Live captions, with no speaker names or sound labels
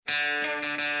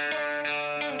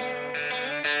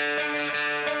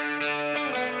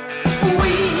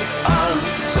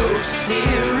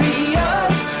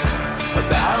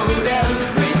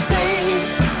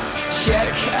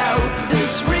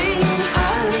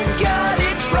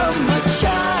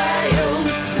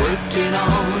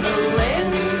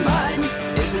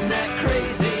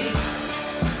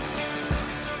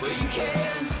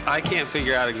I can't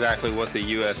figure out exactly what the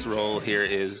U.S. role here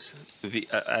is.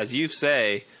 As you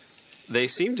say, they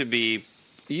seem to be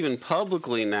even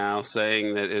publicly now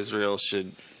saying that Israel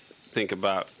should think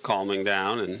about calming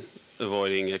down and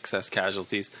avoiding excess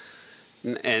casualties.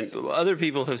 And other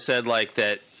people have said like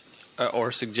that,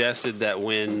 or suggested that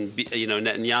when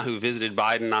Netanyahu visited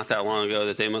Biden not that long ago,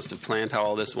 that they must have planned how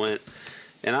all this went.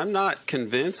 And I'm not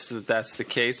convinced that that's the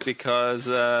case, because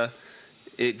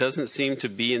it doesn't seem to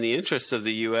be in the interests of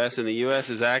the U.S., and the U.S.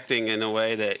 is acting in a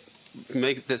way that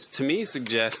makes this, to me,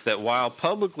 suggests that while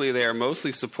publicly they are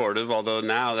mostly supportive, although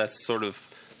now they're sort of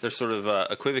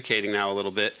equivocating now a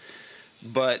little bit,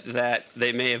 but that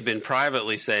they may have been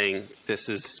privately saying this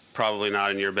is probably not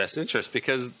in your best interest,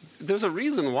 because there's a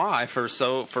reason why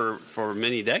for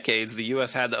many decades the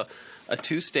U.S. had a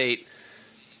two-state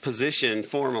position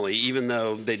formally, even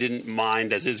though they didn't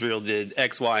mind, as Israel did,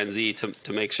 X, Y, and Z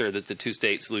to make sure that the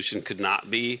two-state solution could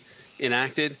not be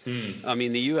enacted. I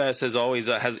mean, the U.S. has always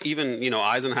even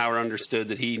Eisenhower understood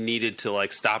that he needed to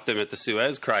stop them at the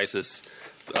Suez Crisis.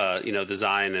 The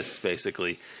Zionists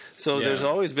basically. So there's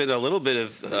always been a little bit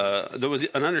of there was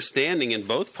an understanding in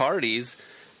both parties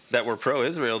that were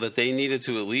pro-Israel that they needed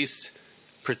to at least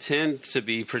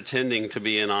pretending to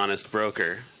be an honest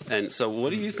broker. And so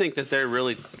what do you think that they're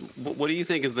really, what do you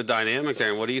think is the dynamic there,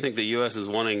 and what do you think the U.S. is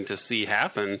wanting to see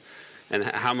happen, and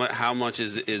how much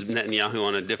is Netanyahu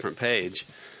on a different page?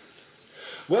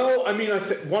 Well, I mean,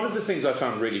 one of the things I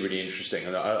found really, really interesting,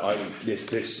 and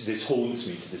this haunts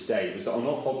me to this day, was that on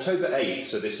October 8th,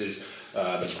 so this is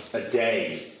a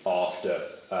day after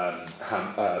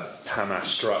Hamas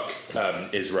struck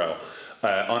Israel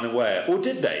unaware, or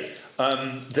did they?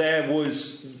 There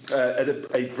was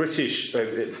a British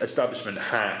establishment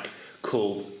hack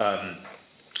called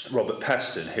Robert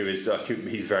Peston, who is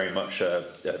he's very much a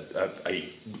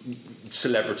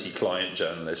celebrity client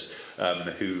journalist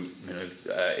who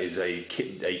is a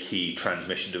key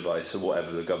transmission device, or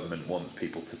whatever the government wants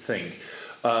people to think.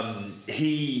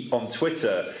 He, on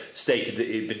Twitter, stated that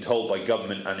he had been told by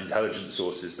government and intelligence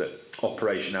sources that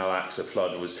Operation Al-Aqsa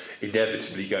flood was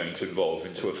inevitably going to evolve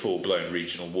into a full-blown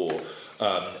regional war,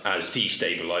 as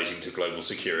destabilising to global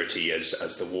security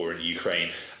as the war in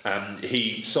Ukraine. And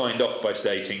he signed off by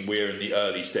stating, "We're in the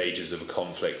early stages of a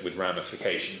conflict with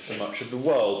ramifications for much of the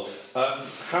world."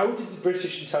 How did the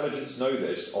British intelligence know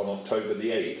this on October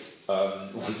the 8th?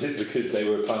 Was it because they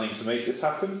were planning to make this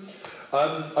happen?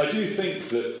 I do think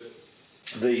that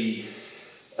the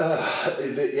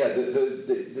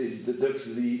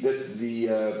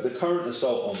current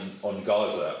assault on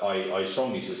Gaza, I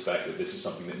strongly suspect that this is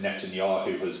something that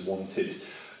Netanyahu has wanted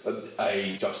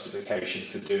a justification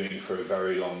for doing for a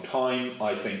very long time.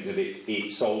 I think that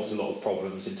it solves a lot of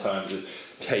problems in terms of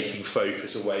taking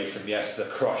focus away from, yes, the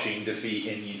crushing defeat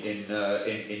in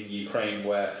Ukraine,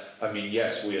 where, I mean,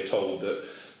 yes, we are told that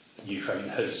Ukraine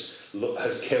has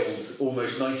killed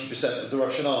almost 90% of the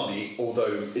Russian army,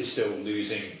 although is still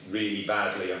losing really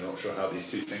badly. I'm not sure how these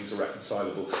two things are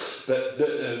reconcilable. But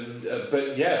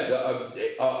yeah,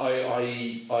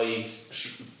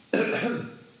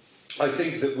 I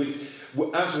think that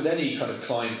as with any kind of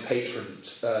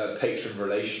client-patron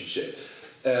relationship,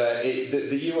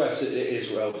 the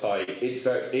US-Israel tie, it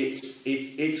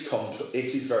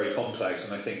is very complex,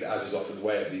 and I think that, as is often the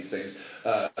way of these things,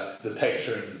 the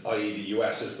patron, i.e. the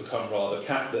US, has become rather the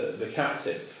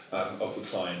captive of the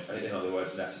client. In other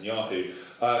words, Netanyahu.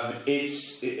 I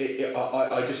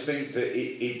just think that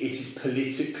it is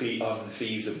politically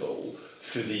unfeasible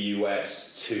for the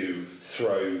US to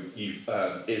throw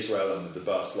Israel under the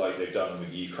bus like they've done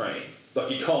with Ukraine. Like,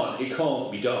 it can't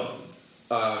be done.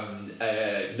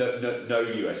 No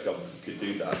US government could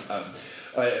do that,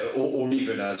 or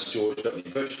even as George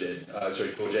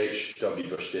H.W.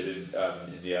 Bush did in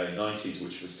the early 90s,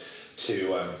 which was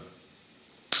to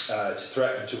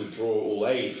threaten to withdraw all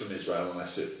aid from Israel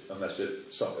unless it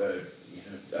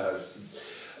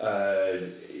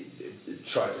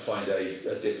tried to find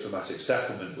a diplomatic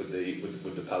settlement with the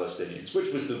Palestinians,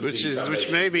 which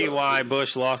may be why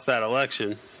Bush lost that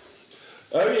election.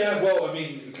 Oh yeah, well, I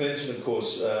mean, Clinton, of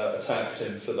course, attacked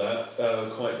him for that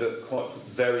quite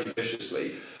very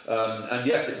viciously, and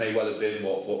yes, it may well have been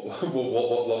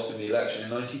what lost him the election in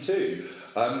 '92.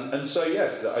 And so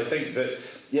yes, I think that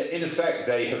in effect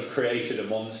they have created a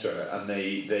monster, and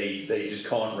they just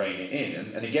can't rein it in.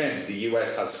 And again, the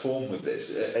US has form with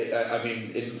this. I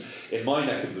mean, in my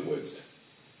neck of the woods,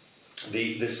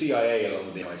 the CIA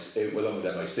along with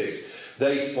MI6.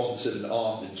 They sponsored and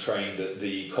armed and trained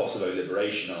the Kosovo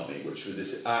Liberation Army, which was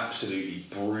this absolutely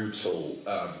brutal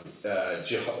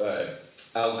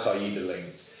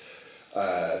Al-Qaeda-linked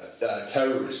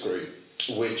terrorist group.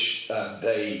 which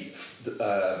they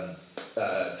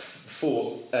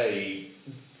fought a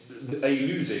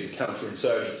losing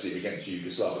counterinsurgency against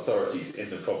Yugoslav authorities in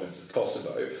the province of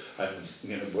Kosovo,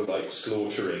 and were like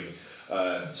slaughtering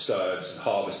Serbs and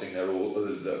harvesting their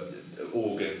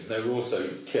organs. They were also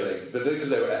killing, because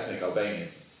they were ethnic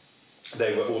Albanians,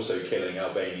 they were also killing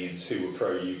Albanians who were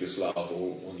pro-Yugoslav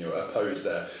or opposed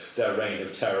their reign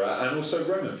of terror, and also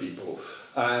Roman people.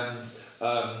 And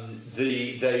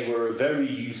they were a very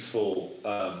useful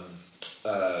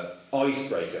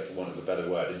icebreaker, for want of a better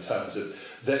word, in terms of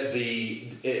their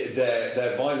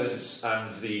violence,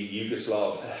 and the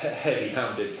Yugoslav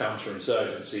heavy-handed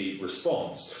counterinsurgency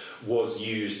response was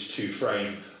used to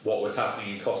frame what was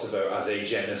happening in Kosovo as a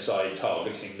genocide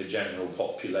targeting the general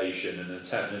population, and an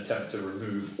attempt to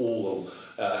remove all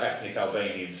ethnic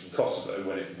Albanians from Kosovo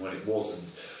when it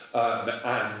wasn't.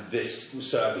 And this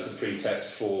served as a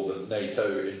pretext for the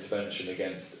NATO intervention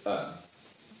against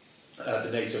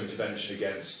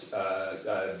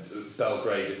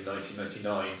Belgrade in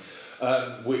 1999,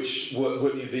 which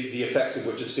were the effects of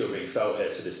which are still being felt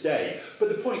here to this day. But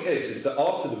the point is that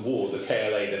after the war, the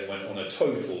KLA then went on a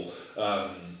total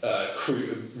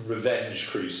revenge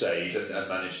crusade and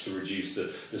managed to reduce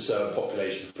the Serb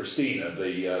population of Pristina,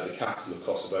 the capital of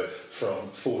Kosovo, from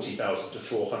 40,000 to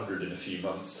 400 in a few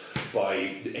months by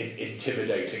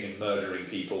intimidating and murdering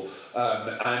people.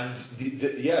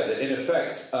 In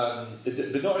effect,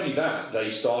 but not only that, they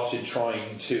started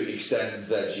trying to extend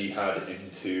their jihad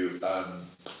into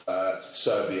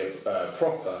Serbia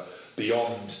proper,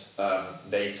 beyond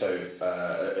NATO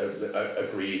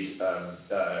agreed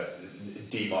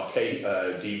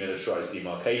demilitarized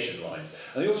demarcation lines,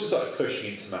 and they also started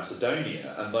pushing into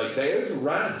Macedonia, and they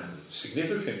overran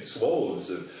significant swaths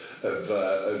of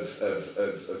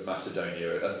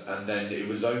Macedonia, and then it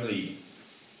was only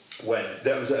when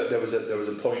there was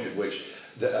a point at which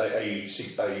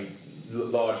a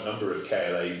large number of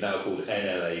KLA, now called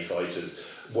NLA fighters,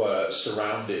 were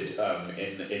surrounded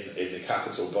in the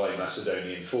capital by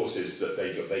Macedonian forces, that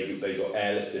they got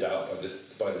airlifted out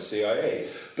by the CIA.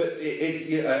 But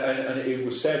it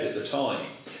was said at the time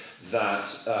that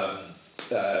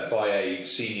by a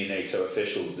senior NATO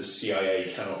official, the CIA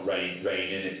cannot rein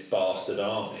in its bastard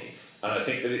army. And I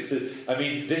think that this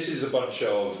is a bunch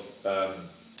of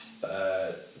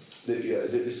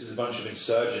this is a bunch of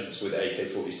insurgents with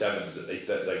AK-47s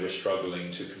that they were struggling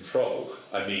to control.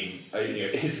 I mean,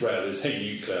 Israel is a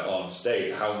nuclear-armed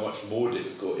state. How much more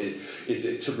difficult is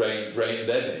it to rein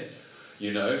them in?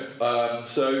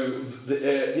 Yes.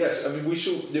 I mean, we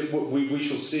shall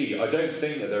see. I don't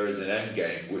think that there is an end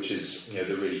game, which is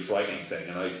the really frightening thing,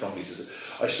 and I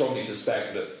strongly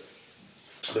suspect that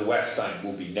the West Bank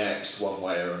will be next, one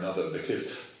way or another,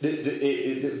 because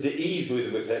the ease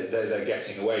with which they're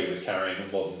getting away with carrying a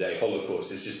modern day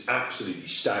Holocaust is just absolutely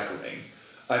staggering.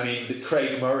 I mean,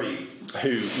 Craig Murray,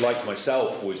 who, like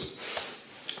myself, was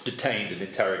detained and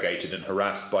interrogated and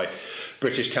harassed by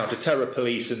British counter-terror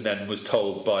police, and then was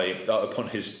told upon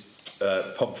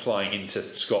flying into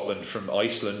Scotland from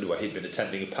Iceland, where he'd been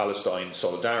attending a Palestine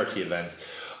solidarity event,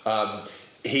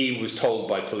 he was told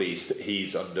by police that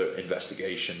he's under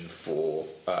investigation for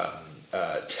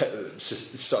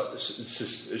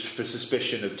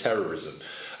suspicion of terrorism,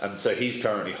 and so he's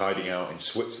currently hiding out in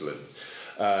Switzerland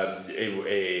and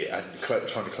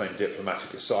trying to claim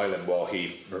diplomatic asylum while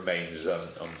he remains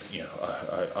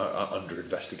under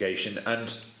investigation.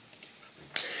 And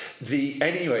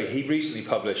anyway, he recently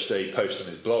published a post on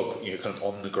his blog, kind of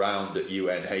on the ground at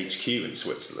UNHQ in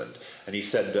Switzerland, and he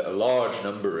said that a large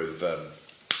number of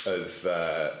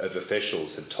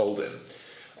officials had told him,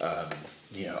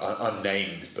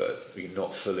 unnamed but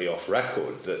not fully off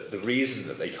record, that the reason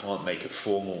that they can't make a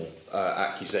formal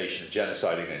accusation of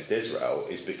genocide against Israel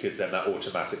is because then that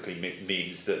automatically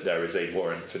means that there is a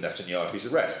warrant for Netanyahu's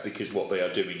arrest, because what they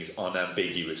are doing is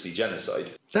unambiguously genocide.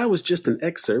 That was just an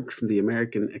excerpt from the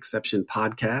American Exception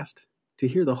podcast. To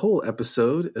hear the whole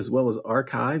episode, as well as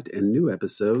archived and new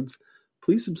episodes,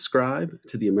 please subscribe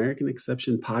to the American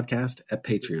Exception podcast at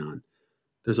Patreon.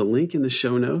 There's a link in the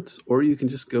show notes, or you can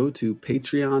just go to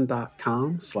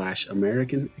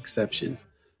patreon.com/American Exception.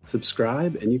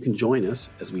 Subscribe and you can join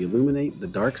us as we illuminate the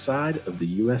dark side of the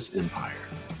U.S. empire.